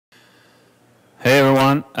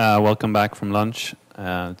everyone. Welcome back from lunch.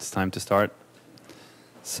 It's time to start.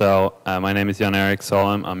 So, my name is Erik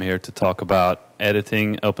Solem. I'm here to talk about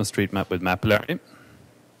editing OpenStreetMap with Mapillary.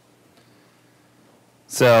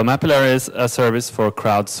 So, Mapillary is a service for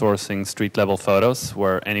crowdsourcing street-level photos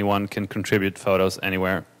where anyone can contribute photos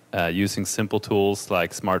anywhere using simple tools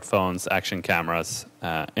like smartphones, action cameras,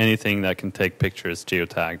 anything that can take pictures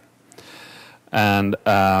geotagged. And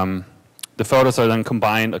the photos are then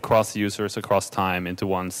combined across users, across time, into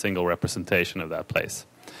one single representation of that place.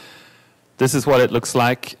 This is what it looks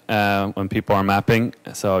like when people are mapping.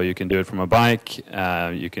 So you can do it from a bike,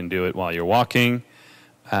 you can do it while you're walking,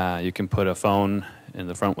 you can put a phone in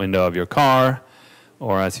the front window of your car,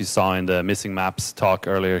 or as you saw in the Missing Maps talk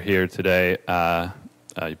earlier here today,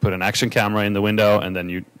 you put an action camera in the window and then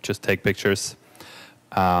you just take pictures.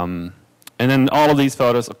 And then all of these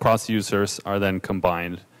photos across users are then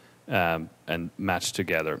combined and matched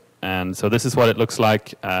together. And so this is what it looks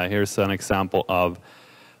like. Here's an example of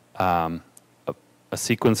a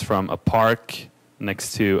sequence from a park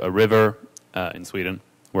next to a river in Sweden,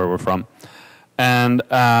 where we're from. And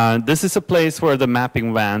this is a place where the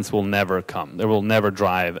mapping vans will never come. They will never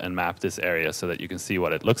drive and map this area so that you can see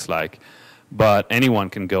what it looks like. But anyone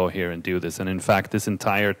can go here and do this. And in fact, this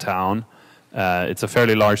entire town, it's a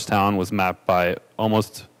fairly large town, was mapped by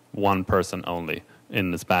almost one person only in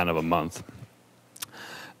the span of a month.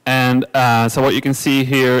 And so what you can see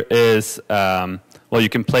here is, well, you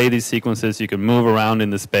can play these sequences, you can move around in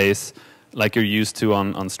the space like you're used to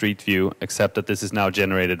on Street View, except that this is now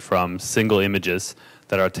generated from single images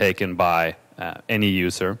that are taken by any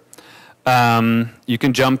user. You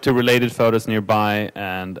can jump to related photos nearby,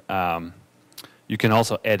 and you can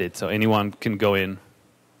also edit, so anyone can go in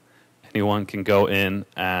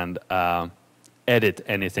and edit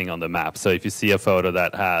anything on the map. So if you see a photo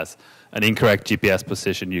that has an incorrect GPS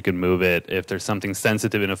position, you can move it. If there's something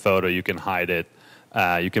sensitive in a photo, you can hide it.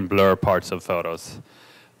 You can blur parts of photos.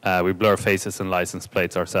 We blur faces and license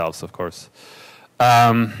plates ourselves, of course.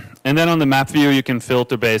 And then on the map view, you can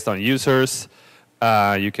filter based on users.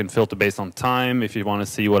 You can filter based on time if you want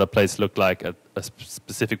to see what a place looked like at a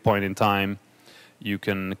specific point in time. You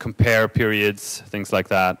can compare periods, things like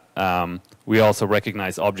that. We also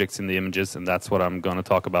recognize objects in the images, and that's what I'm going to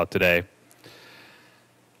talk about today.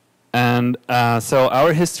 And so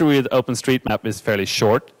our history with OpenStreetMap is fairly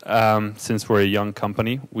short. Since we're a young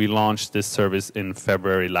company, we launched this service in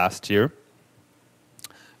February last year.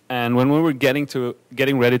 And when we were getting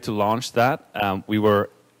ready to launch that, we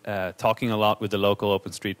were talking a lot with the local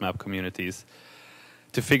OpenStreetMap communities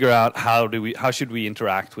to figure out how should we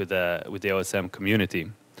interact with the OSM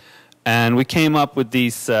community. And we came up with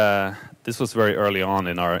these. This was very early on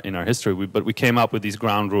in our history, but we came up with these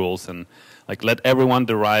ground rules and like let everyone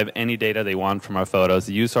derive any data they want from our photos,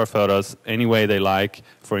 use our photos any way they like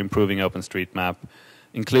for improving OpenStreetMap,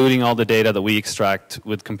 including all the data that we extract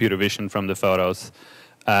with computer vision from the photos,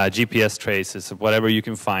 GPS traces, whatever you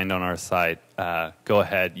can find on our site. Go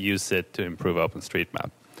ahead, use it to improve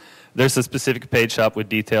OpenStreetMap. There's a specific page up with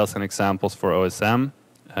details and examples for OSM.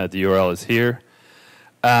 The URL is here.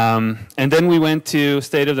 And then we went to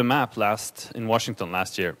State of the Map in Washington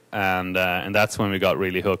last year, and that's when we got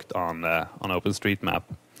really hooked on OpenStreetMap.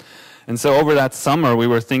 And so over that summer, we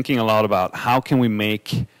were thinking a lot about how can we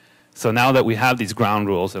make, so now that we have these ground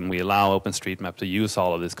rules and we allow OpenStreetMap to use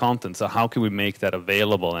all of this content, so how can we make that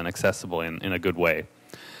available and accessible in a good way?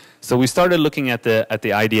 So we started looking at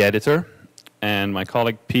the ID editor, and my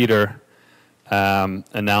colleague Peter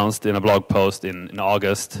announced in a blog post in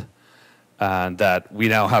August that we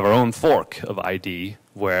now have our own fork of ID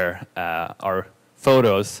where our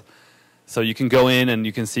photos, so you can go in and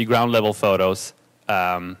you can see ground level photos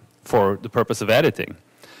for the purpose of editing.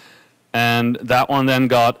 And that one then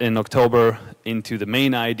got in October into the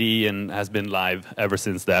main ID and has been live ever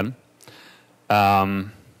since then.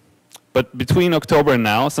 But between October and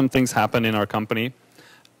now, some things happened in our company,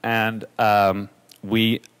 and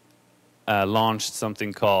we launched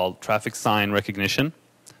something called traffic sign recognition.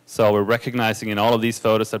 So we're recognizing in all of these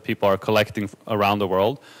photos that people are collecting around the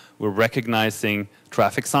world, we're recognizing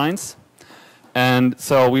traffic signs. And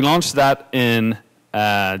so we launched that in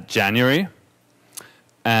January.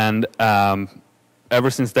 And ever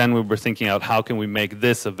since then, we were thinking out how can we make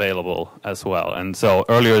this available as well. And so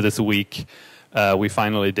earlier this week, we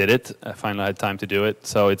finally did it. I finally had time to do it.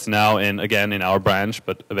 So it's now again in our branch,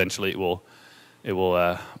 but eventually it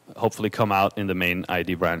will hopefully come out in the main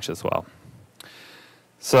ID branch as well.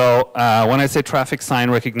 So when I say traffic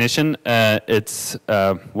sign recognition,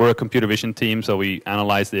 we're a computer vision team, so we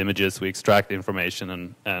analyze the images, we extract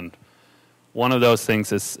information, and one of those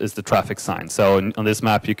things is the traffic sign. So on this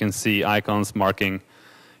map you can see icons marking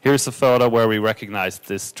here's a photo where we recognize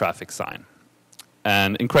this traffic sign.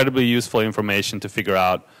 And incredibly useful information to figure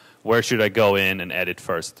out where should I go in and edit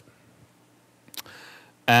first.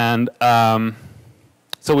 And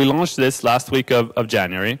so we launched this last week of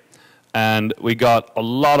January, and we got a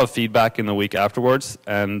lot of feedback in the week afterwards,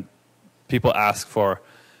 and people asked for,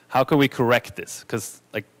 how can we correct this? Because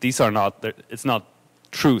like these are not, it's not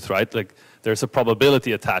truth, right? Like there's a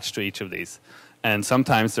probability attached to each of these, and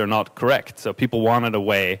sometimes they're not correct. So people wanted a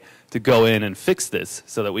way to go in and fix this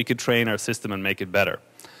so that we could train our system and make it better.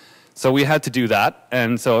 So we had to do that,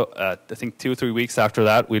 and so I think 2 or 3 weeks after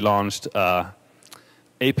that, we launched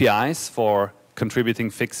APIs for contributing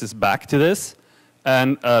fixes back to this,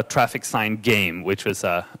 and a traffic sign game, which was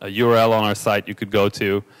a URL on our site you could go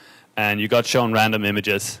to, and you got shown random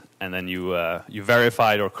images, and then you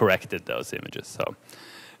verified or corrected those images. So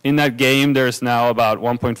in that game, there's now about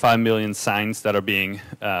 1.5 million signs that are being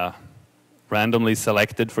randomly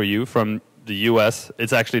selected for you from the US.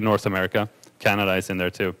 It's actually North America. Canada is in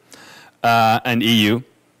there too. And EU.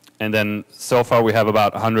 And then so far we have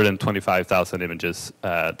about 125,000 images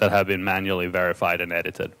that have been manually verified and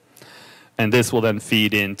edited. And this will then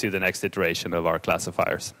feed into the next iteration of our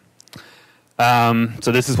classifiers.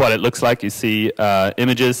 So this is what it looks like. You see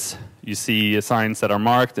images, you see signs that are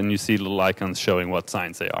marked, and you see little icons showing what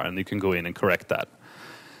signs they are, and you can go in and correct that.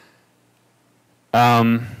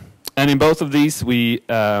 And in both of these, we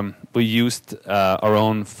used our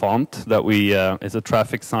own font that it's a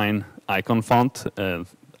traffic sign icon font.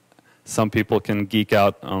 Some people can geek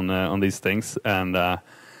out on these things, and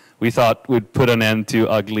we thought we'd put an end to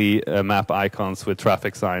ugly map icons with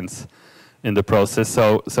traffic signs in the process,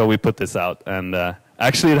 so we put this out, and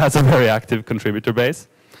actually it has a very active contributor base.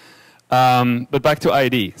 But back to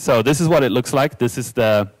ID. So this is what it looks like. This is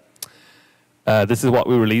what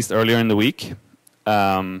we released earlier in the week.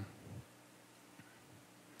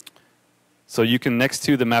 So you can, next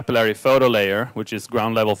to the Mapillary photo layer, which is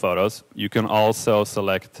ground level photos, you can also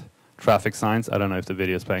select traffic signs. I don't know if the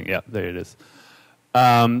video is playing. Yeah, there it is.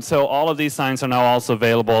 So all of these signs are now also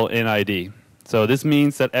available in ID. So this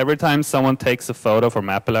means that every time someone takes a photo from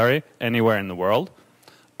Mapillary anywhere in the world,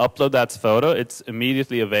 upload that photo, it's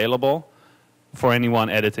immediately available for anyone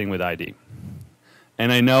editing with ID.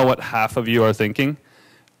 And I know what half of you are thinking.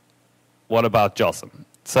 What about JOSM?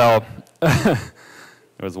 So there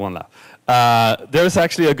was one laugh. There's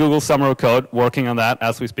actually a Google Summer of Code working on that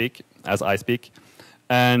as we speak, as I speak.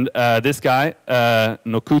 And this guy,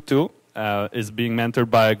 Nokutu, is being mentored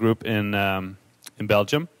by a group in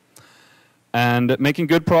Belgium, and making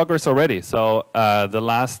good progress already. So the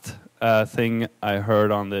last thing I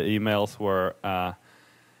heard on the emails were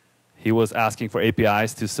he was asking for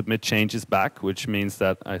APIs to submit changes back, which means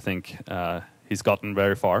that I think he's gotten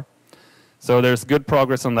very far. So there's good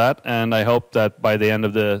progress on that, and I hope that by the end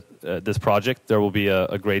of this project there will be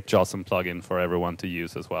a great JOSM plugin for everyone to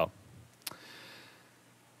use as well.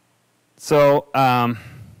 So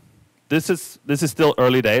this is still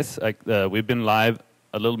early days. We've been live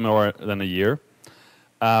a little more than a year,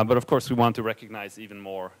 but of course we want to recognize even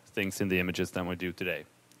more things in the images than we do today.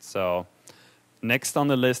 So next on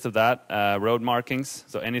the list of that, road markings.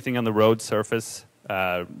 So anything on the road surface,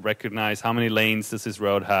 recognize how many lanes does this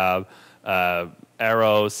road have,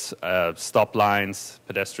 arrows, stop lines,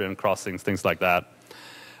 pedestrian crossings, things like that.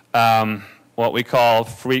 What we call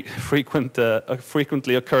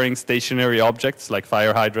frequently occurring stationary objects like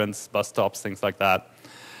fire hydrants, bus stops, things like that.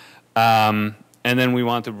 And then we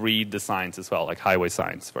want to read the signs as well, like highway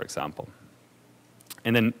signs, for example.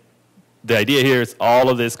 And then the idea here is all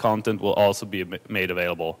of this content will also be made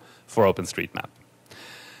available for OpenStreetMap.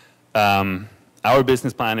 Our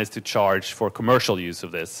business plan is to charge for commercial use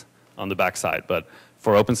of this on the backside, but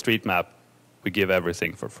for OpenStreetMap, we give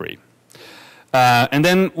everything for free. And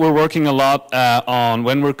then we're working a lot on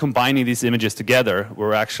when we're combining these images together,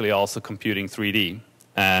 we're actually also computing 3D.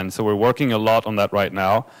 And so we're working a lot on that right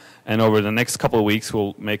now. And over the next couple of weeks,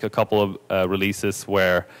 we'll make a couple of releases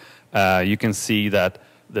where you can see that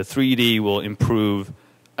the 3D will improve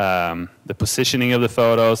the positioning of the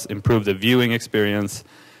photos, improve the viewing experience,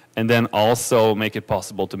 and then also make it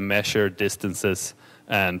possible to measure distances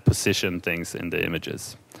and position things in the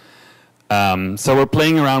images. So we're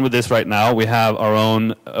playing around with this right now. We have our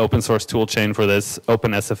own open source tool chain for this,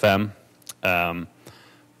 OpenSFM.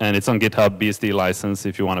 And it's on GitHub, BSD license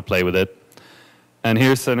if you want to play with it. And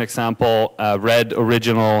here's an example. Red,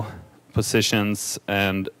 original positions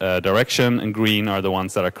and direction, and green are the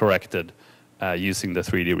ones that are corrected using the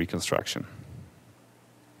 3D reconstruction.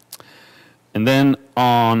 And then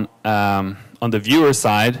on the viewer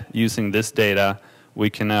side, using this data, we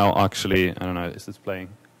can now actually, I don't know, is this playing?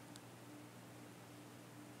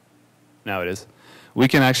 Now it is. We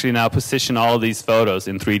can actually now position all of these photos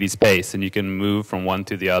in 3D space, and you can move from one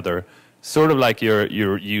to the other, sort of like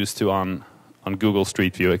you're used to on Google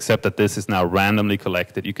Street View, except that this is now randomly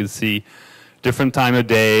collected. You can see different time of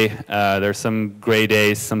day. There's some gray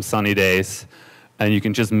days, some sunny days, and you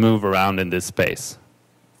can just move around in this space.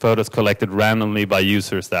 Photos collected randomly by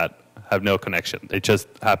users that have no connection. They just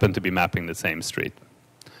happen to be mapping the same street.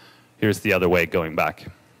 Here's the other way going back.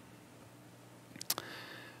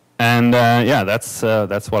 And yeah, that's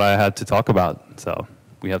what I had to talk about. So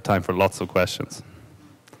we have time for lots of questions.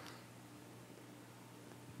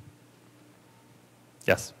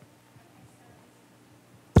 Yes?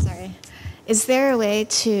 Sorry. Is there a way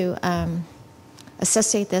to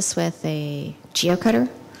associate this with a geocoder?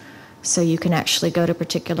 So you can actually go to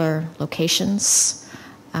particular locations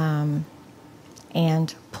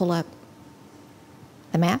and pull up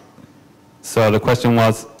the map? So the question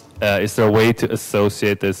was, is there a way to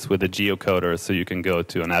associate this with a geocoder so you can go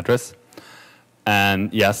to an address?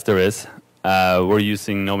 And yes, there is. We're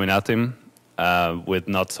using Nominatim with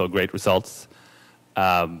not so great results.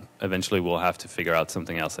 Eventually we'll have to figure out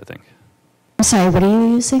something else, I think. I'm sorry, what are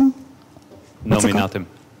you using? Nominatim.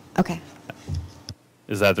 Okay.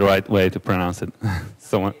 Is that the right way to pronounce it?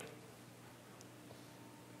 Someone?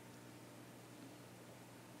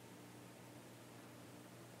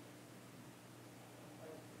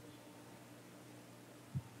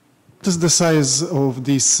 What is the size of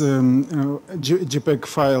these JPEG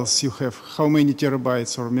files you have? How many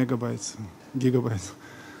terabytes or megabytes, gigabytes?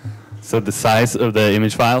 So the size of the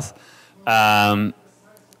image files? The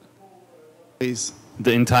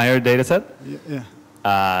entire data set? Yeah.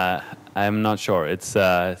 I'm not sure. It's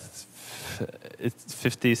 50,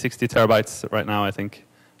 60 terabytes right now, I think.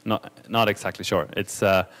 Not exactly sure. It's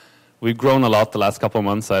we've grown a lot the last couple of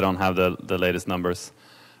months. So I don't have the latest numbers.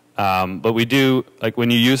 But we do, like when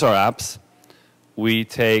you use our apps, we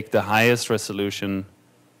take the highest resolution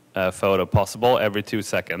photo possible every 2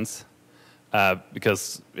 seconds.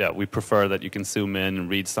 Because yeah, we prefer that you can zoom in and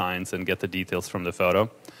read signs and get the details from the photo.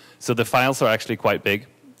 So the files are actually quite big,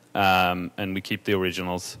 and we keep the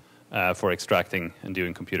originals for extracting and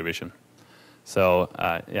doing computer vision. So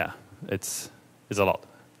yeah, it's a lot.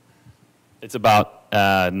 It's about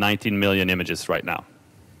 19 million images right now,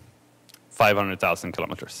 500,000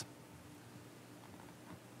 kilometers.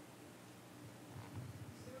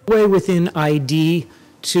 Way within ID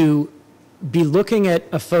to be looking at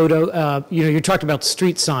a photo, you know, you're talking about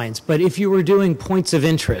street signs, but if you were doing points of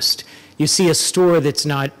interest, you see a store that's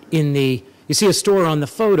not in the, you see a store on the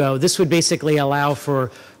photo, this would basically allow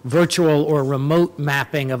for virtual or remote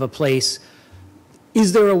mapping of a place.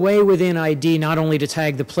 Is there a way within ID not only to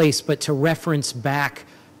tag the place, but to reference back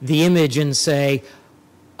the image and say,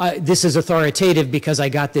 this is authoritative because I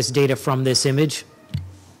got this data from this image?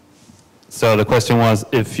 So the question was,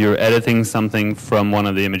 if you're editing something from one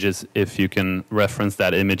of the images, if you can reference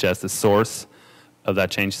that image as the source of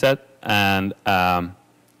that change set. And I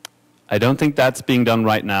don't think that's being done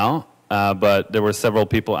right now, but there were several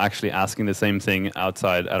people actually asking the same thing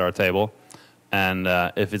outside at our table. And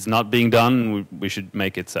if it's not being done, we should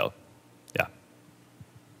make it so. Yeah.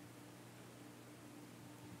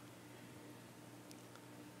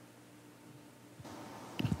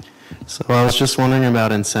 So I was just wondering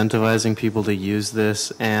about incentivizing people to use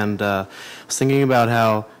this, and I was thinking about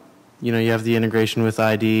how, you know, you have the integration with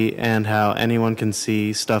ID and how anyone can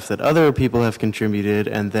see stuff that other people have contributed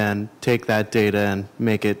and then take that data and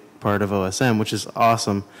make it part of OSM, which is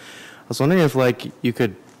awesome. I was wondering if like you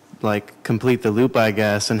could like complete the loop, I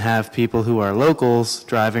guess, and have people who are locals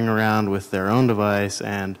driving around with their own device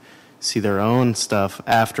and see their own stuff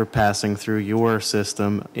after passing through your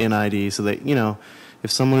system in ID, so that, you know, if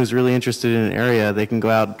someone who's really interested in an area, they can go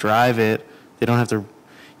out, drive it. They don't have to,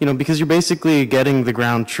 you know, because you're basically getting the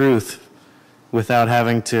ground truth without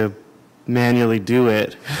having to manually do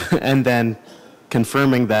it and then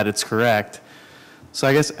confirming that it's correct. So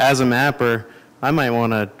I guess as a mapper, I might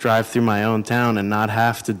want to drive through my own town and not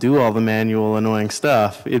have to do all the manual annoying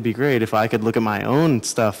stuff. It'd be great if I could look at my own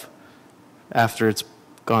stuff after it's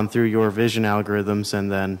gone through your vision algorithms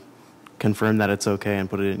and then confirm that it's okay and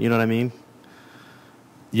put it in. You know what I mean?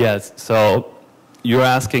 Yes, so you're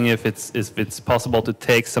asking if it's possible to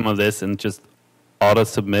take some of this and just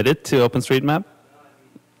auto-submit it to OpenStreetMap?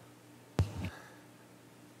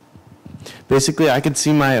 Basically, I could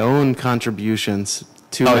see my own contributions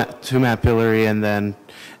to Mapillary and then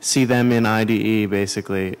see them in IDE,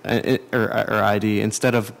 basically, or ID,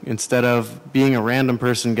 instead of being a random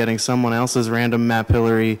person getting someone else's random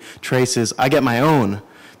Mapillary traces. I get my own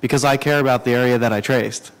because I care about the area that I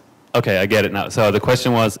traced. Okay, I get it now. So the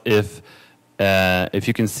question was if if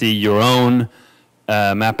you can see your own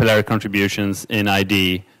Mapillary contributions in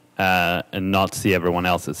ID and not see everyone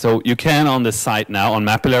else's. So you can on the site now, on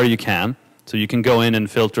Mapillary you can. So you can go in and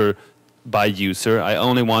filter by user. I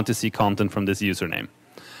only want to see content from this username.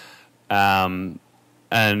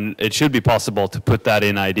 And it should be possible to put that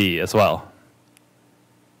in ID as well.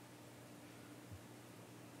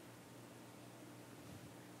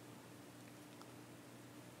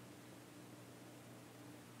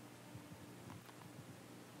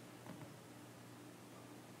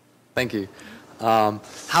 Thank you.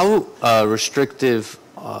 How restrictive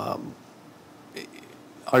are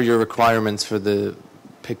your requirements for the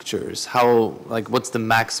pictures? How, like, what's the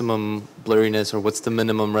maximum blurriness or what's the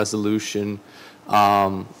minimum resolution?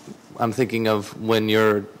 I'm thinking of when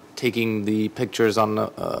you're taking the pictures on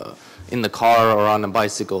in the car or on a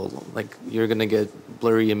bicycle, like you're going to get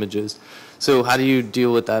blurry images. So how do you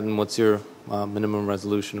deal with that, and what's your minimum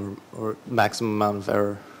resolution or maximum amount of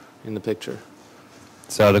error in the picture?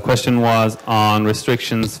 So the question was on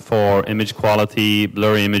restrictions for image quality,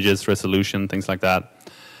 blurry images, resolution, things like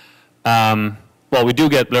that. Well, we do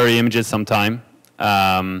get blurry images sometime,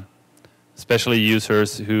 especially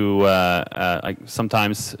users who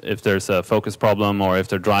sometimes if there's a focus problem or if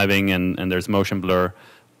they're driving and there's motion blur.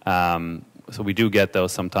 So we do get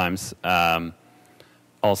those sometimes.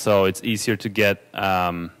 Also, it's easier to get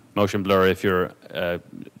motion blur if you're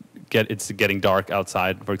it's getting dark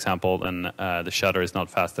outside, for example, and the shutter is not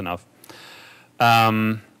fast enough.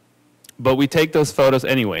 But we take those photos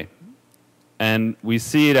anyway. And we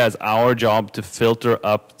see it as our job to filter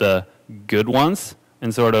up the good ones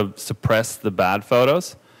and sort of suppress the bad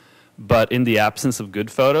photos. But in the absence of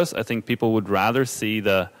good photos, I think people would rather see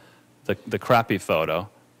the crappy photo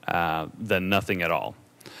than nothing at all.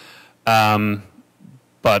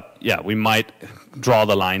 But yeah, we might draw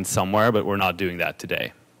the line somewhere, but we're not doing that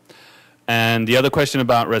today. And the other question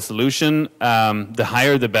about resolution, the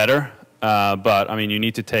higher the better, but I mean, you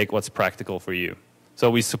need to take what's practical for you. So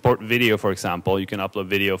we support video, for example. You can upload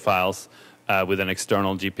video files with an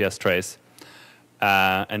external GPS trace.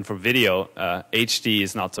 And for video, HD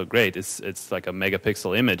is not so great. It's like a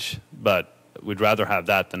megapixel image, but we'd rather have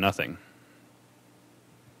that than nothing.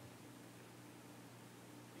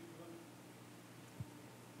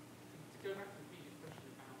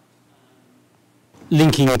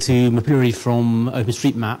 Linking to Mapillary from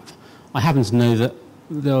OpenStreetMap, I happen to know that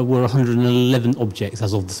there were 111 objects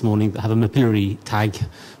as of this morning that have a Mapillary tag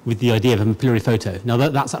with the idea of a Mapillary photo. Now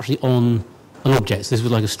that's actually on an object. So this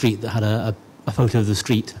was like a street that had a photo of the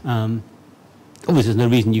street. Obviously, there's no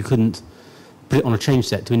reason you couldn't put it on a change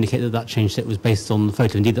set to indicate that that change set was based on the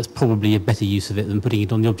photo. Indeed, that's probably a better use of it than putting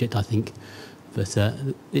it on the object, I think. But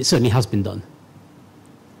it certainly has been done.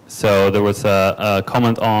 So there was a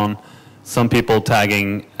comment on some people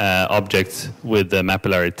tagging objects with the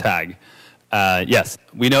Mapillary tag. Yes,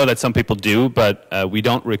 we know that some people do, but we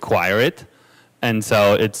don't require it. And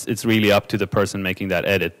so it's really up to the person making that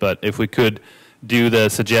edit. But if we could do the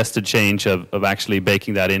suggested change of actually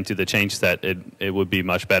baking that into the change set, it would be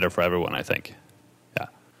much better for everyone, I think. Yeah.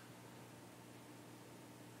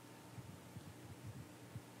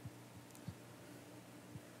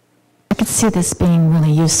 I could see this being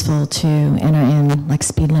really useful to enter in like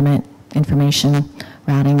speed limit information,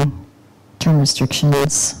 routing, turn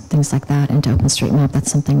restrictions, things like that into OpenStreetMap.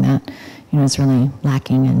 That's something that is really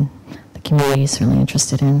lacking and the community is really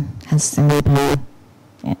interested in. Has there been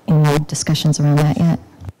any discussions around that yet?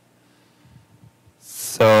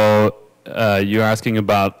 So you're asking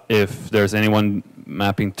about if there's anyone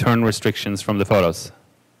mapping turn restrictions from the photos?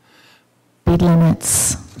 Speed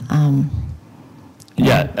limits.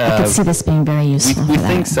 Yeah, I could see this being very useful. We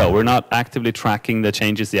think so. We're not actively tracking the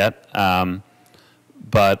changes yet,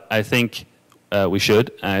 but I think we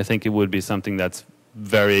should. And I think it would be something that's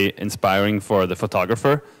very inspiring for the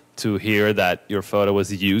photographer to hear that your photo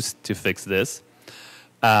was used to fix this.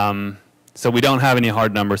 So we don't have any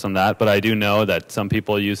hard numbers on that, but I do know that some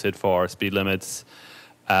people use it for speed limits.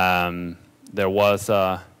 There was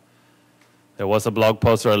a blog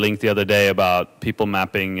post or a link the other day about people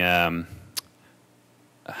mapping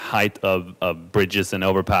height of bridges and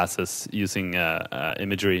overpasses using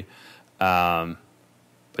imagery.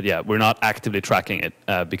 But yeah, we're not actively tracking it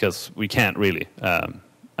because we can't really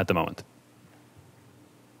at the moment.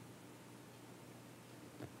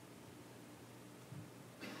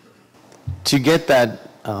 To get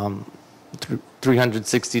that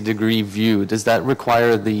 360-degree view, does that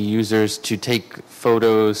require the users to take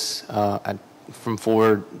photos from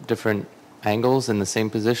 4 different angles in the same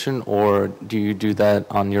position, or do you do that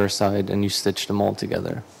on your side and you stitch them all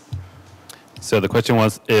together? So the question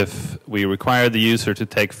was if we require the user to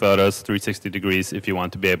take photos 360 degrees if you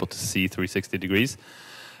want to be able to see 360 degrees.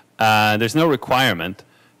 There's no requirement.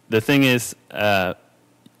 The thing is,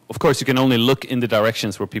 of course, you can only look in the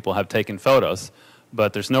directions where people have taken photos,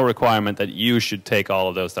 but there's no requirement that you should take all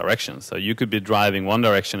of those directions. So you could be driving one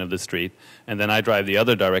direction of the street, and then I drive the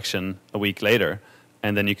other direction a week later,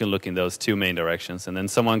 and then you can look in those two main directions. And then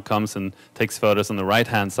someone comes and takes photos on the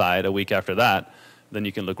right-hand side a week after that, then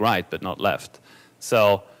you can look right but not left.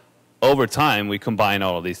 So over time, we combine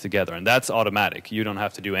all of these together, and that's automatic. You don't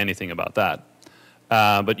have to do anything about that.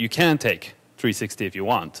 But you can take 360 if you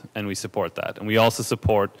want, and we support that. And we also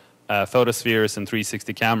support photospheres and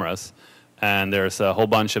 360 cameras, and there's a whole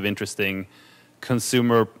bunch of interesting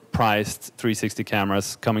consumer-priced 360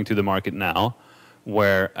 cameras coming to the market now,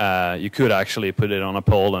 where you could actually put it on a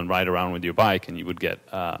pole and ride around with your bike, and you would get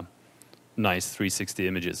nice 360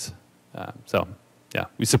 images. So, yeah,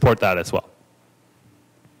 we support that as well.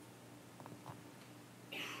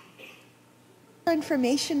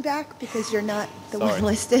 Information back because you're not the Sorry. one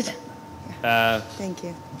listed. Thank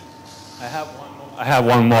you. I have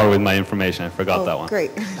one more with my information. I forgot that one.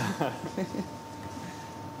 Great.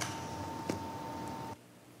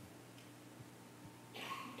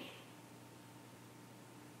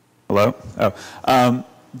 Hello? Oh.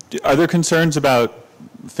 Are there concerns about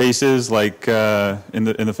faces like in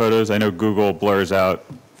the photos? I know Google blurs out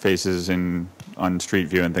faces on Street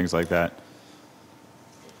View and things like that.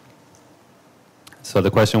 So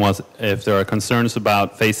the question was if there are concerns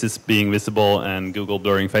about faces being visible and Google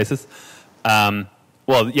blurring faces.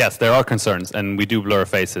 Well, yes, there are concerns, and we do blur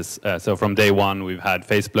faces. So from day one, we've had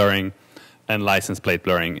face blurring and license plate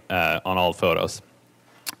blurring on all photos.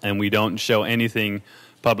 And we don't show anything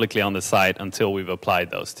publicly on the site until we've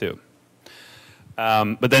applied those two.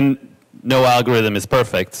 But then no algorithm is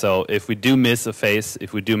perfect, so if we do miss a face,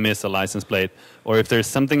 if we do miss a license plate, or if there's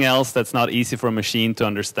something else that's not easy for a machine to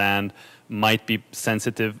understand, might be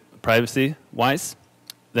sensitive privacy-wise,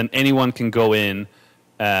 then anyone can go in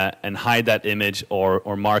and hide that image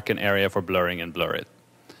or mark an area for blurring and blur it.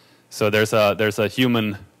 So there's a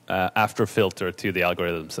human after filter to the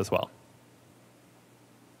algorithms as well.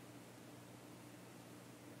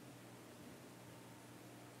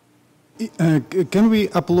 Can we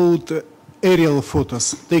upload aerial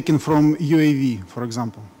photos taken from UAV, for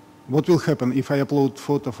example? What will happen if I upload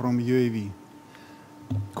photo from UAV?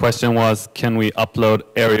 Question was, can we upload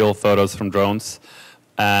aerial photos from drones?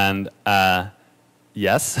 And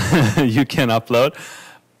yes, you can upload.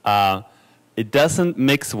 It doesn't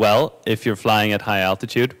mix well if you're flying at high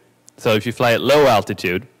altitude. So if you fly at low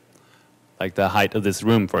altitude, like the height of this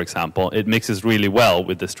room, for example, it mixes really well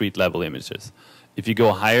with the street level images. If you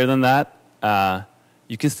go higher than that,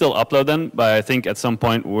 you can still upload them, but I think at some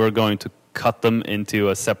point we're going to cut them into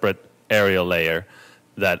a separate aerial layer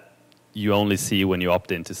that you only see when you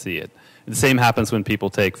opt in to see it. The same happens when people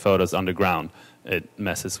take photos underground. It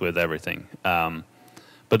messes with everything.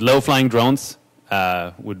 But low-flying drones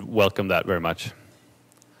would welcome that very much.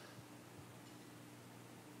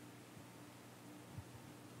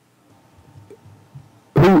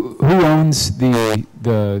 Who owns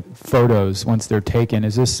the photos once they're taken?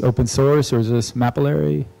 Is this open source or is this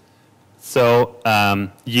Mapillary? So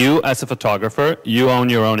you, as a photographer, you own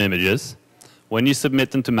your own images. When you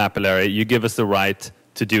submit them to Mapillary, you give us the right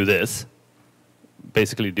to do this,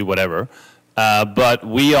 basically do whatever. But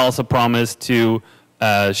we also promise to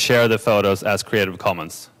share the photos as Creative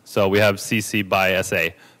Commons. So we have CC by SA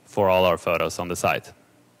for all our photos on the site.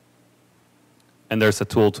 And there's a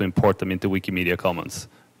tool to import them into Wikimedia Commons.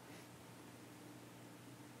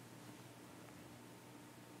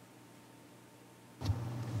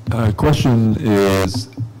 Question is,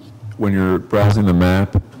 when you're browsing the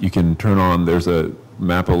map, you can turn on, there's a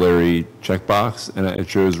Mapillary checkbox, and it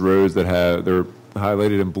shows roads that they're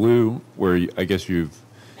highlighted in blue, where I guess you've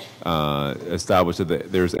established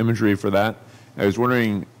that there's imagery for that. I was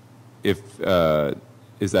wondering if,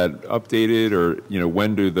 is that updated, or,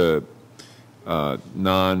 when do the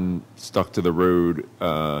non-stuck to the road,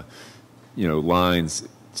 lines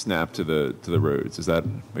snap to the roads? Does that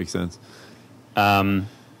make sense?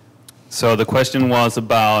 So the question was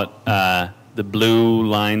about the blue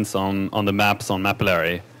lines on the maps on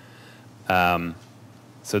Mapillary.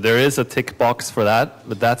 So there is a tick box for that,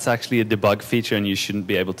 but that's actually a debug feature, and you shouldn't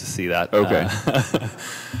be able to see that. Okay.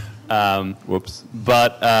 Whoops.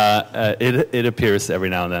 But it appears every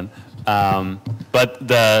now and then. But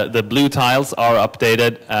the blue tiles are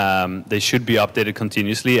updated. They should be updated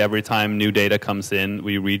continuously. Every time new data comes in,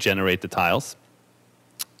 we regenerate the tiles.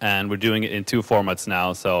 And we're doing it in two formats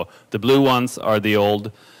now. So the blue ones are the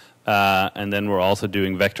old And then we're also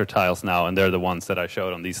doing vector tiles now, and they're the ones that I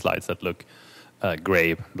showed on these slides that look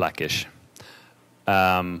gray, blackish.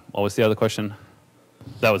 What was the other question?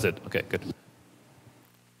 That was it. Okay, good.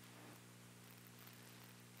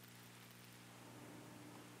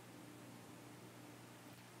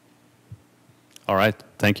 All right.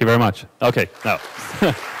 Thank you very much. Okay, now.